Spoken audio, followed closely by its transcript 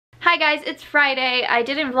Hi guys, it's Friday. I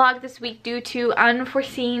didn't vlog this week due to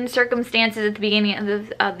unforeseen circumstances at the beginning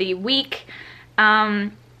of the week. I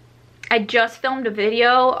just filmed a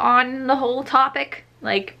video on the whole topic.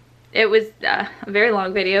 Like, it was a very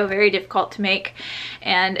long video, very difficult to make,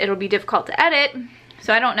 and it'll be difficult to edit.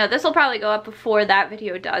 So I don't know. This will probably go up before that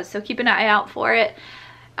video does, so keep an eye out for it.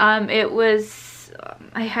 I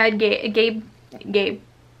had Gabe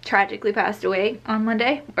tragically passed away on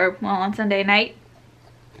Monday, or well, on Sunday night.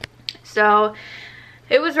 So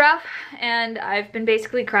it was rough, and I've been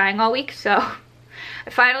basically crying all week, so I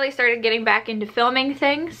finally started getting back into filming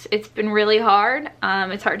things. It's been really hard.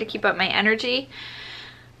 It's hard to keep up my energy,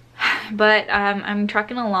 but I'm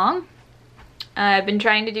trucking along. I've been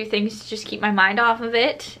trying to do things to just keep my mind off of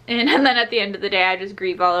it, and then at the end of the day I just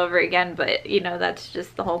grieve all over again, but you know, that's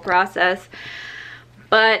just the whole process.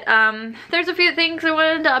 But there's a few things I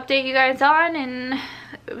wanted to update you guys on and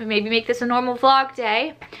maybe make this a normal vlog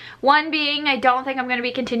day. One being, I don't think I'm going to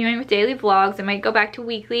be continuing with daily vlogs. I might go back to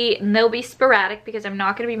weekly, and they'll be sporadic because I'm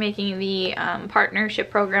not going to be making the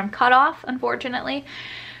partnership program cutoff, unfortunately.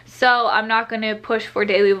 So I'm not going to push for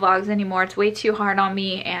daily vlogs anymore. It's way too hard on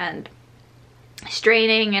me and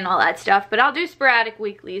straining and all that stuff. But I'll do sporadic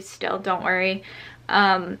weeklies still, don't worry.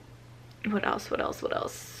 What else?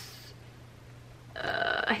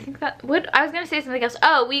 I think that I was gonna say something else.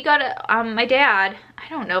 Oh, we got my dad, I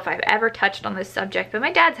don't know if I've ever touched on this subject, but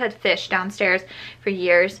my dad's had fish downstairs for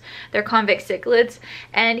years. They're Convict cichlids,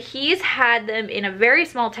 and he's had them in a very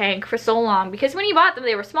small tank for so long because when he bought them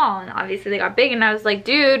they were small, and obviously they got big, and I was like,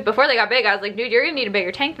 dude, before they got big I was like, dude, you're gonna need a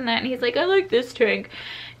bigger tank than that. And he's like, I like this tank.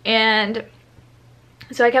 And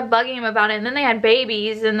so I kept bugging him about it, and then they had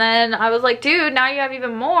babies, and then I was like, dude, now you have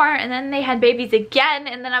even more, and then they had babies again,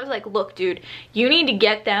 and then I was like, look, dude, you need to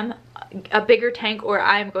get them a bigger tank or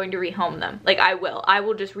I'm going to rehome them. Like, I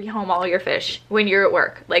will just rehome all your fish when you're at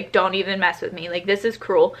work. Like, don't even mess with me. Like, this is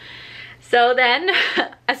cruel. So then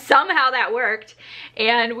somehow that worked,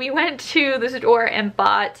 and we went to the store and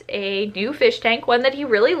bought a new fish tank, one that he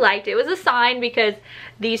really liked. It was a sign because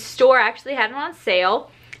the store actually had it on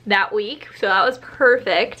sale that week, so that was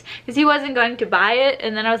perfect because he wasn't going to buy it,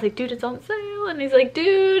 and then I was like, dude, it's on sale, and he's like,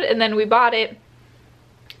 dude, and then we bought it,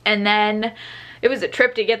 and then it was a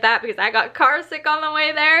trip to get that because I got car sick on the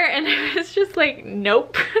way there, and it was just like,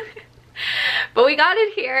 nope. But we got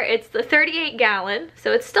it here. It's the 38 gallon,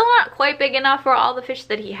 so it's still not quite big enough for all the fish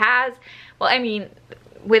that he has. Well, I mean,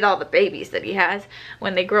 with all the babies that he has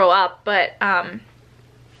when they grow up, but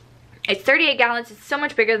it's 38 gallons. It's so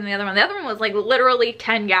much bigger than the other one. The other one was like literally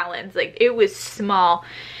 10 gallons. Like, it was small.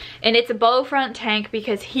 And it's a bow front tank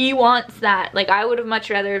because he wants that. Like, I would have much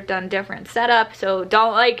rather have done different setup. So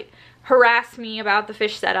don't like harass me about the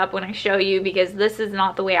fish setup when I show you, because this is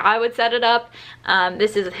not the way I would set it up.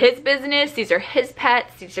 This is his business. These are his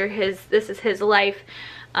pets. This is his life.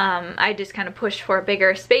 I just kind of pushed for a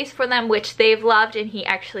bigger space for them, which they've loved, and he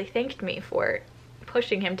actually thanked me for it,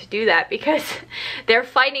 pushing him to do that, because they're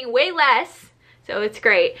fighting way less, so it's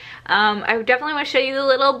great. I definitely want to show you the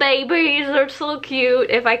little babies. They're so cute,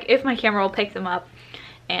 if my camera will pick them up.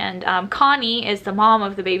 And Connie is the mom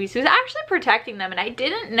of the babies who's actually protecting them, and I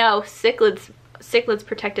didn't know cichlids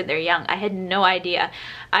protected their young. I had no idea.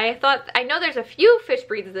 I know there's a few fish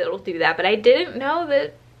breeds that'll do that, but I didn't know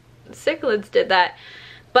that cichlids did that.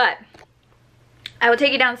 But I will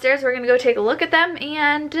take you downstairs. We're gonna go take a look at them,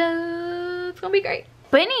 and it's gonna be great.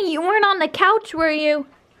 Benny, you weren't on the couch, were you?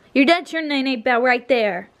 Your dad turned the bell right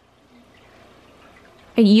there.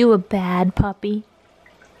 Are you a bad puppy?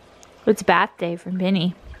 It's bath day for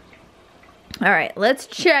Benny. Alright, let's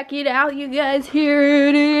check it out, you guys. Here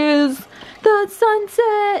it is. The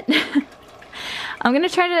sunset. I'm gonna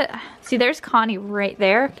try to see, there's Connie right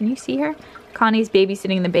there. Can you see her? Connie's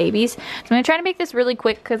babysitting the babies. So I'm gonna try to make this really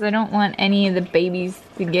quick because I don't want any of the babies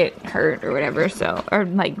to get hurt or whatever. So, or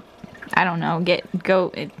like, I don't know,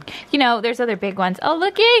 you know, there's other big ones. Oh,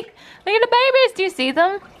 looky! Look at the babies! Do you see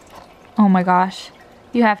them? Oh my gosh.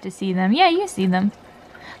 You have to see them. Yeah, you see them.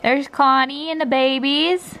 There's Connie and the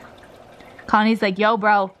babies. Connie's like, yo,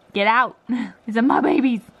 bro, get out. These are my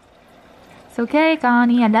babies. It's okay,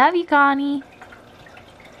 Connie. I love you, Connie.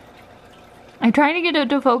 I'm trying to get it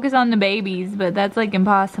to focus on the babies, but that's like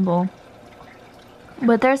impossible.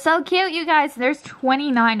 But they're so cute, you guys. There's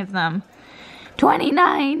 29 of them.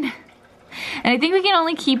 29! And I think we can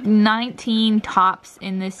only keep 19 tops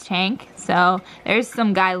in this tank. So there's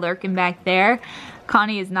some guy lurking back there.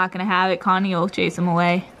 Connie is not going to have it. Connie will chase him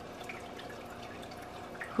away.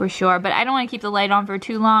 For sure. But I don't want to keep the light on for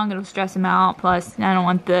too long. It'll stress him out. Plus, I don't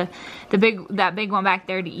want that big one back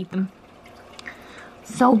there to eat them.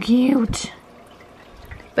 So cute.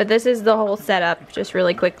 But this is the whole setup, just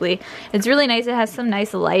really quickly. It's really nice. It has some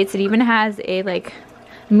nice lights. It even has a like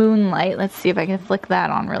moonlight. Let's see if I can flick that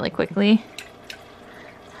on really quickly.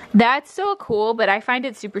 That's so cool, but I find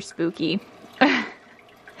it super spooky.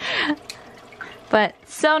 But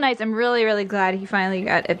so nice. I'm really, really glad he finally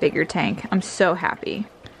got a bigger tank. I'm so happy.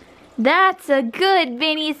 That's a good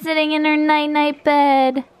Vinny sitting in her night-night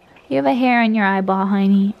bed. You have a hair on your eyeball,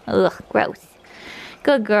 honey. Ugh, gross.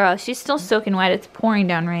 Good girl. She's still soaking wet. It's pouring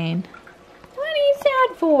down rain. What are you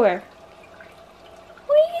sad for?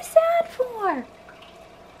 What are you sad for?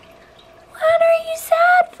 What are you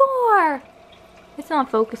sad for? It's not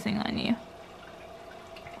focusing on you.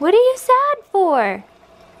 What are you sad for?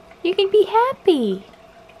 You can be happy.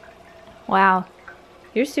 Wow.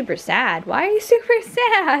 You're super sad. Why are you super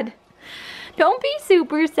sad? Don't be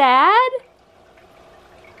super sad.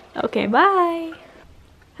 Okay, bye.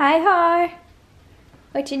 Hi, Har.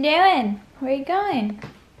 What you doing? Where you going?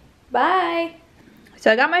 Bye.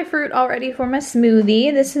 So I got my fruit all ready for my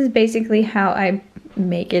smoothie. This is basically how I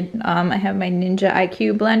make it. I have my Ninja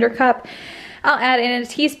IQ blender cup. I'll add in a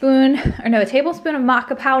tablespoon of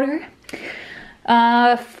maca powder.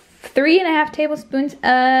 3.5 tablespoons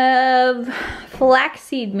of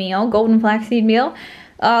flaxseed meal, golden flaxseed meal.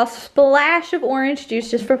 A splash of orange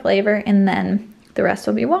juice just for flavor, and then the rest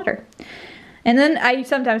will be water. And then I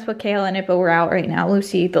sometimes put kale in it, but we're out right now.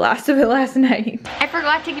 Lucy ate the last of it last night. I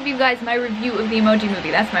forgot to give you guys my review of the Emoji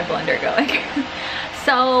Movie. That's my blender going.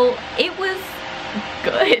 So it was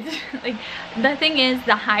good. Like, the thing is,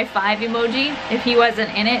 the high five emoji, if he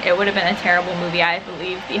wasn't in it, it would have been a terrible movie. I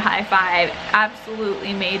believe the high five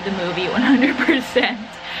absolutely made the movie 100%.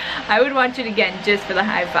 I would watch it again just for the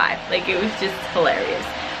high five. Like, it was just hilarious.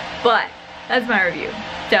 But that's my review.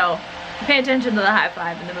 So pay attention to the high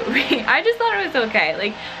five in the movie. I just thought it was okay.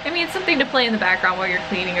 Like, I mean, it's something to play in the background while you're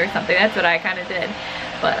cleaning or something. That's what I kind of did.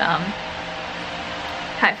 But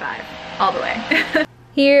high five all the way.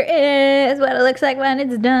 Here is what it looks like when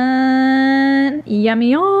it's done.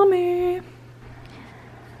 Yummy, yummy.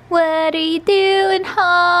 What are you doing,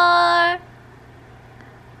 Har?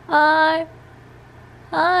 Har?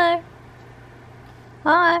 Har?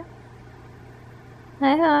 Har?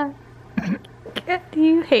 Hi, Har.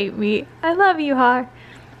 You hate me. I love you, Har.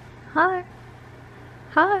 Har?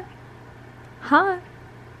 Har? Har?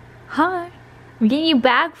 Har? I'm getting you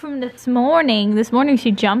back from this morning. This morning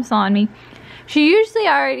she jumps on me. She usually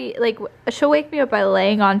already, like, she'll wake me up by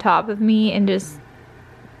laying on top of me and just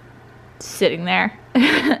sitting there,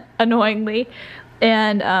 annoyingly.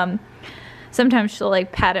 And sometimes she'll,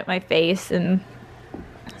 like, pat at my face and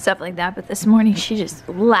stuff like that. But this morning she just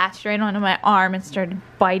latched right onto my arm and started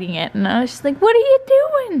biting it. And I was just like, what are you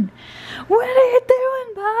doing? What are you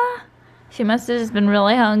doing, Pa? She must have just been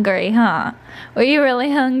really hungry, huh? Were you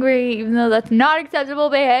really hungry, even though that's not acceptable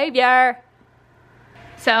behavior?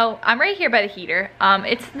 So I'm right here by the heater.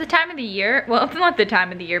 It's the time of the year. Well, it's not the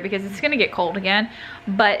time of the year because it's gonna get cold again.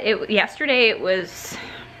 But yesterday it was,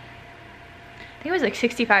 I think it was like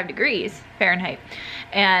 65 degrees Fahrenheit.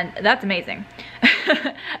 And that's amazing.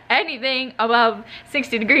 Anything above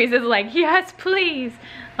 60 degrees is like, yes, please.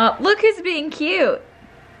 Look who's being cute.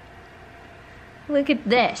 Look at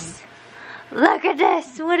this. Look at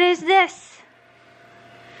this. What is this?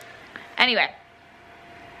 Anyway,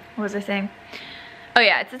 what was I saying? Oh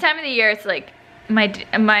yeah, it's the time of the year. It's like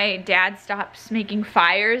my dad stops making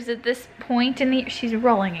fires at this point in the year. She's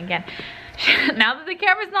rolling again. Now that the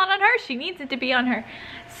camera's not on her, she needs it to be on her.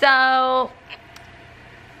 So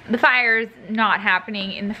the fire's not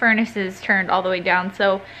happening and the furnace is turned all the way down.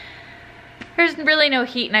 So there's really no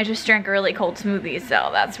heat and I just drank a really cold smoothie. So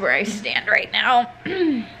that's where I stand right now.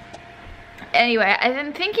 Anyway, I've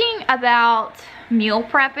been thinking about meal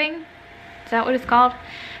prepping. Is that what it's called?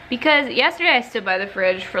 Because yesterday I stood by the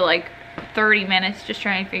fridge for like 30 minutes just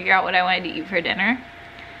trying to figure out what I wanted to eat for dinner.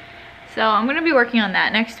 So I'm going to be working on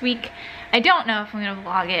that next week. I don't know if I'm going to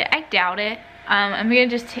vlog it. I doubt it. I'm going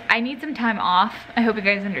to just, I need some time off. I hope you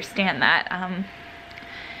guys understand that. I'm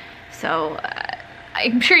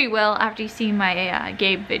sure you will after you see my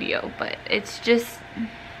Gabe video. But it's just,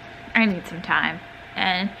 I need some time.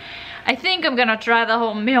 And I think I'm going to try the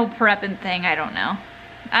whole meal prepping thing. I don't know.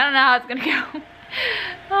 I don't know how it's going to go.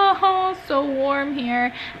 Oh, so warm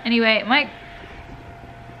here. Anyway, Mike.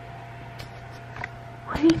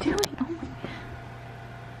 What are you doing? Oh my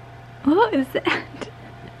God. What is that?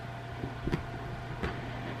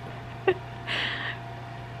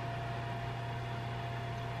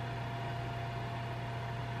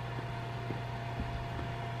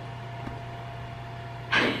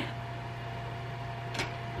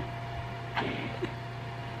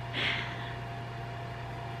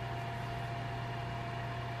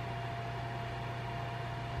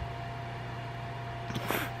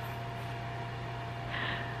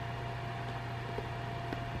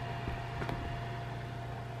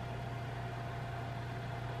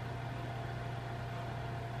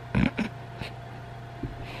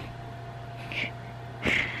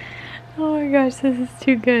 gosh, this is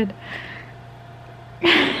too good.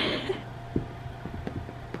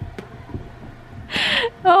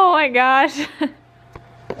 Oh my gosh.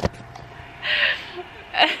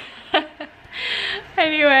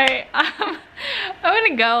 Anyway, I'm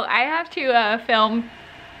gonna go. I have to film.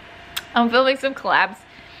 I'm filming some collabs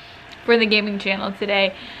for the gaming channel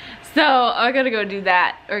today. So I gotta go do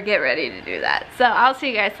that, or get ready to do that. So I'll see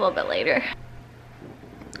you guys a little bit later.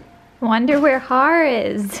 Wonder where Har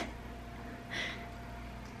is.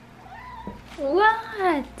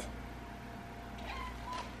 What?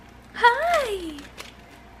 Hi.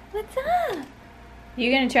 What's up?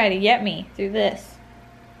 You're gonna try to get me through this.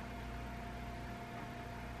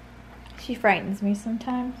 She frightens me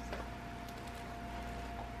sometimes.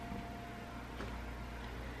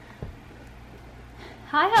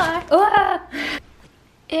 Hi. Ah!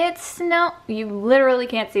 It's snow. You literally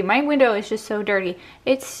can't see. My window is just so dirty.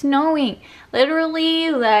 It's snowing.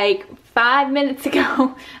 Literally like 5 minutes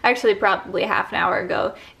ago. Actually, probably half an hour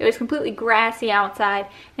ago. It was completely grassy outside.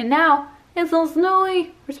 And now it's all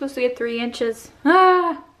snowy. We're supposed to get 3 inches.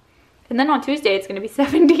 Ah! And then on Tuesday, it's going to be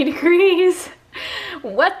 70 degrees.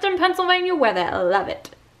 Western Pennsylvania weather. I love it.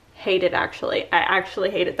 Hate it, actually. I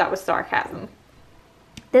actually hate it. That was sarcasm.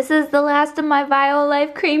 This is the last of my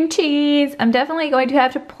Violife cream cheese. I'm definitely going to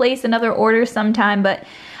have to place another order sometime, but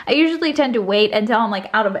I usually tend to wait until I'm like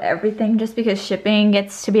out of everything just because shipping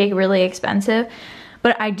gets to be really expensive.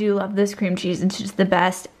 But I do love this cream cheese. It's just the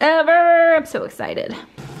best ever. I'm so excited.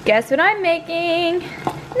 Guess what I'm making?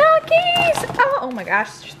 Gnocchis! Oh my gosh,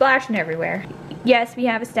 splashing everywhere. Yes, we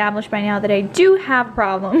have established by now that I do have a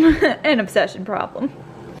problem, an obsession problem.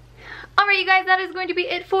 Alright you guys, that is going to be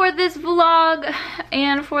it for this vlog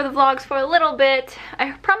and for the vlogs for a little bit.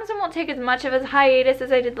 I promise I won't take as much of a hiatus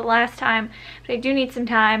as I did the last time, but I do need some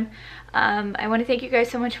time. I want to thank you guys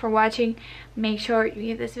so much for watching. Make sure you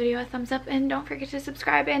give this video a thumbs up and don't forget to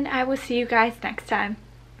subscribe, and I will see you guys next time.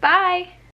 Bye!